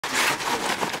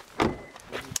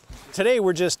Today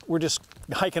we're just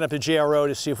hiking up the JRO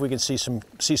to see if we can see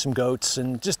some goats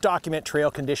and just document trail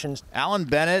conditions. Allen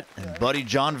Bennett and buddy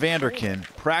John Vanderkin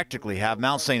practically have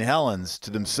Mount St. Helens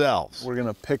to themselves. We're going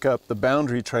to pick up the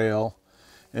boundary trail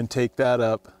and take that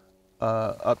up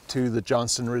to the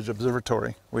Johnston Ridge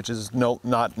Observatory, which is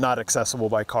not accessible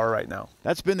by car right now.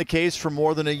 That's been the case for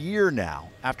more than a year now,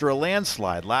 after a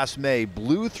landslide last May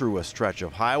blew through a stretch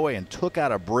of highway and took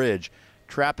out a bridge,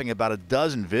 trapping about a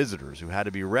dozen visitors who had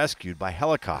to be rescued by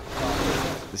helicopter.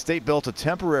 The state built a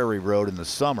temporary road in the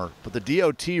summer, but the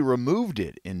DOT removed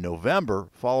it in November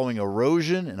following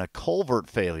erosion and a culvert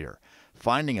failure.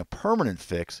 Finding a permanent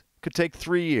fix could take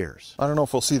 3 years. I don't know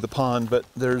if we'll see the pond, but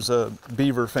there's a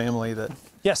beaver family that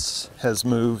has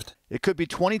moved. It could be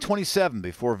 2027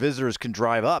 before visitors can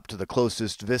drive up to the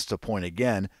closest vista point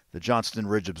again, the Johnston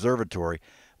Ridge Observatory.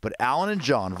 But Allen and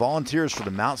John, volunteers for the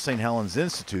Mount St. Helens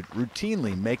Institute,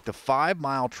 routinely make the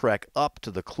 5-mile trek up to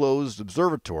the closed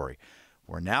observatory,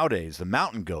 where nowadays the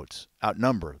mountain goats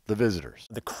outnumber the visitors.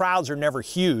 The crowds are never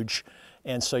huge,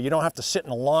 and so you don't have to sit in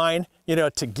a line,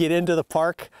 to get into the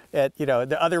park.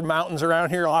 The other mountains around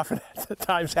here often at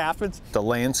times happens. The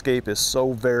landscape is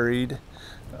so varied.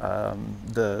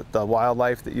 The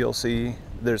wildlife that you'll see,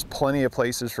 there's plenty of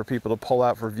places for people to pull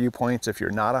out for viewpoints if you're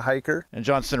not a hiker. And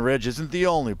Johnston Ridge isn't the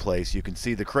only place you can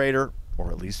see the crater, or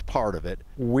at least part of it.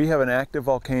 We have an active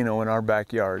volcano in our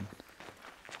backyard.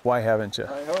 Why haven't you?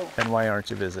 I hope. And why aren't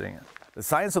you visiting it? The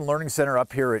Science and Learning Center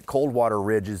up here at Coldwater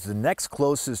Ridge is the next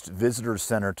closest visitor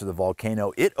center to the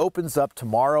volcano. It opens up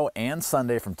tomorrow and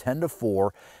Sunday from 10 to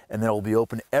 4, and then it will be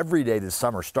open every day this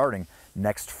summer starting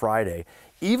next Friday.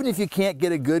 Even if you can't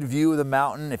get a good view of the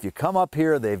mountain, if you come up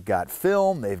here, they've got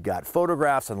film, they've got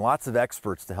photographs, and lots of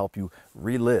experts to help you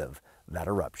relive that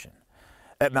eruption.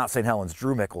 At Mount St. Helens,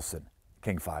 Drew Mickelson,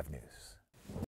 King 5 News.